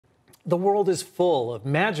The world is full of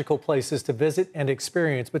magical places to visit and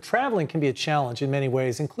experience, but traveling can be a challenge in many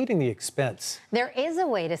ways, including the expense. There is a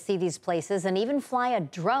way to see these places and even fly a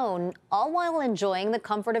drone, all while enjoying the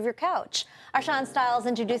comfort of your couch. Our Sean Stiles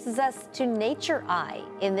introduces us to NatureEye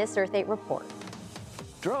in this Earth 8 report.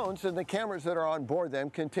 Drones and the cameras that are on board them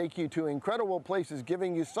can take you to incredible places,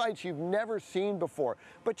 giving you sights you've never seen before.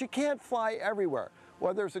 But you can't fly everywhere.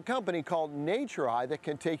 Well, there's a company called NatureEye that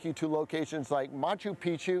can take you to locations like Machu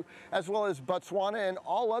Picchu, as well as Botswana and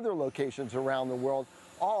all other locations around the world,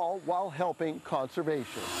 all while helping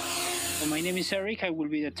conservation. My name is Eric. I will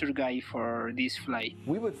be the tour guide for this flight.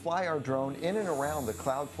 We would fly our drone in and around the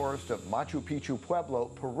cloud forest of Machu Picchu Pueblo,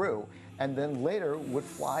 Peru, and then later would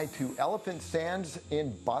fly to Elephant Sands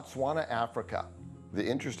in Botswana, Africa. The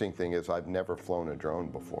interesting thing is I've never flown a drone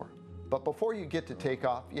before. But before you get to take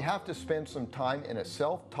off, you have to spend some time in a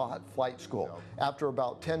self-taught flight school. After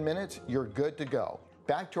about 10 minutes, you're good to go.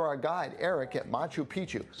 Back to our guide, Eric, at Machu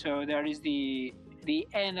Picchu. So there is the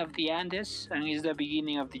end of the Andes and is the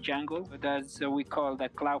beginning of the jungle. That's what we call the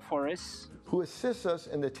cloud forest. Who assists us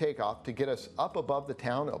in the takeoff to get us up above the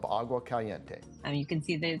town of Agua Caliente. You can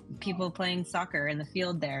see the people playing soccer in the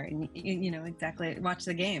field there, and you know exactly, watch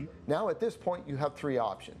the game. Now at this point you have three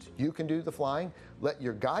options. You can do the flying, let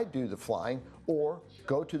your guide do the flying, or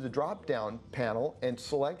go to the drop-down panel and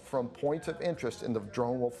select from points of interest and the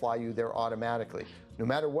drone will fly you there automatically. No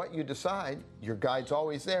matter what you decide, your guide's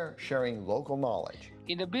always there sharing local knowledge.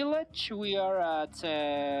 In the village we are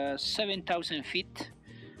at 7,000 feet.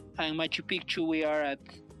 And Machu Picchu, we are at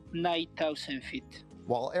 9,000 feet.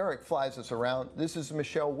 While Eric flies us around, this is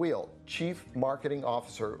Michelle Wheel, Chief Marketing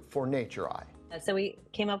Officer for NatureEye. So we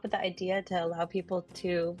came up with the idea to allow people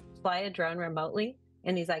to fly a drone remotely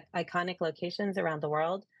in these iconic locations around the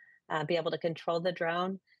world, be able to control the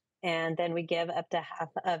drone, and then we give up to half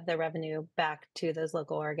of the revenue back to those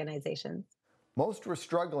local organizations. Most were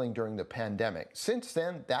struggling during the pandemic. Since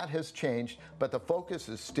then, that has changed, but the focus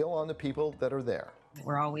is still on the people that are there.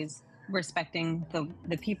 We're always respecting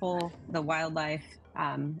the people, the wildlife,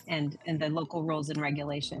 and the local rules and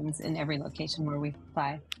regulations in every location where we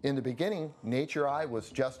fly. In the beginning, NatureEye was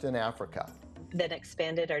just in Africa. Then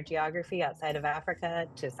expanded our geography outside of Africa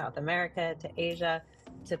to South America, to Asia,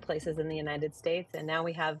 to places in the United States, and now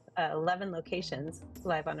we have 11 locations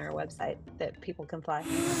live on our website that people can fly.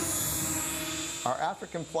 Our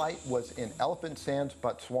African flight was in Elephant Sands,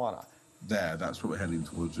 Botswana. That's what we're heading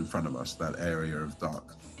towards in front of us, that area of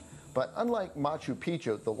dark. But unlike Machu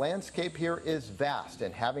Picchu, the landscape here is vast,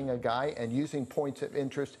 and having a guide and using points of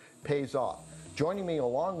interest pays off. Joining me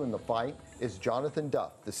along in the fight is Jonathan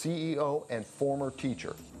Duff, the CEO and former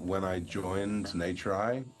teacher. When I joined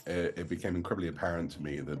NatureEye, it became incredibly apparent to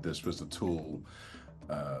me that this was a tool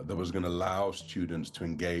that was going to allow students to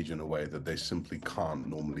engage in a way that they simply can't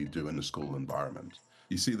normally do in a school environment.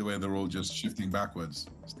 You see the way they're all just shifting backwards,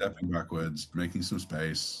 stepping backwards, making some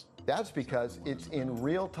space. That's because it's in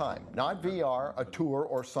real time, not VR, a tour,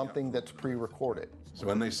 or something that's pre-recorded. So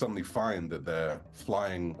when they suddenly find that they're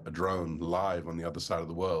flying a drone live on the other side of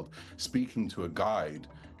the world, speaking to a guide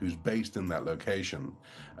who's based in that location,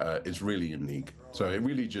 it's really unique. So it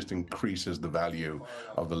really just increases the value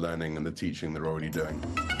of the learning and the teaching they're already doing.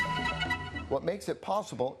 What makes it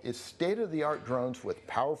possible is state-of-the-art drones with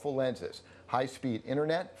powerful lenses, high-speed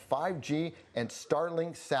internet, 5G, and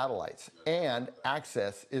Starlink satellites, and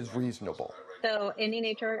access is reasonable. So any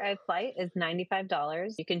NatureEye flight is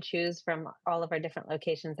 $95. You can choose from all of our different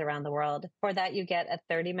locations around the world. For that, you get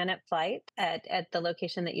a 30-minute flight at the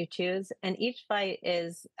location that you choose, and each flight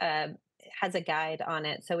has a guide on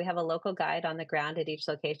it. So we have a local guide on the ground at each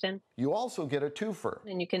location. You also get a twofer.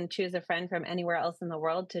 And you can choose a friend from anywhere else in the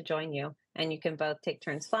world to join you. And you can both take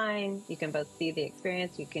turns flying, you can both see the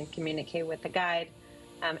experience, you can communicate with the guide,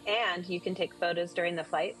 and you can take photos during the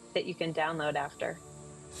flight that you can download after.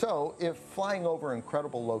 So if flying over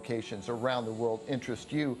incredible locations around the world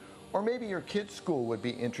interests you, or maybe your kid's school would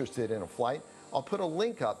be interested in a flight, I'll put a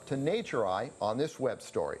link up to NatureEye on this web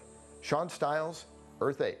story. Sean Stiles,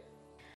 Earth 8.